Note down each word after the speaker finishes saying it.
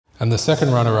and the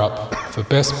second runner-up for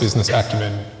Best Business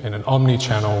Acumen in an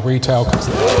Omni-Channel Retail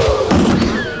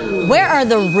Customer. Where are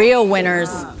the real winners?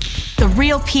 The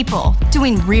real people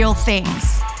doing real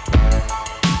things.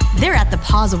 They're at the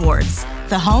PAWS Awards,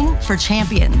 the home for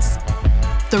champions.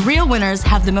 The real winners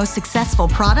have the most successful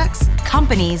products,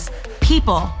 companies,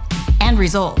 people, and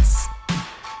results.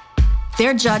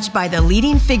 They're judged by the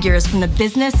leading figures from the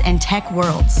business and tech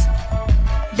worlds.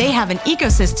 They have an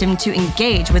ecosystem to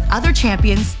engage with other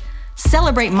champions,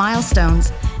 celebrate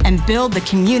milestones, and build the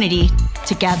community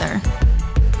together.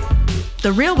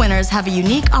 The real winners have a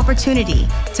unique opportunity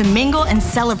to mingle and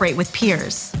celebrate with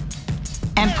peers,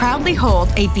 and proudly hold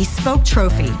a bespoke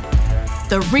trophy.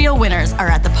 The real winners are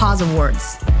at the PAWS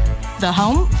Awards, the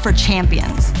home for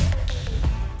champions.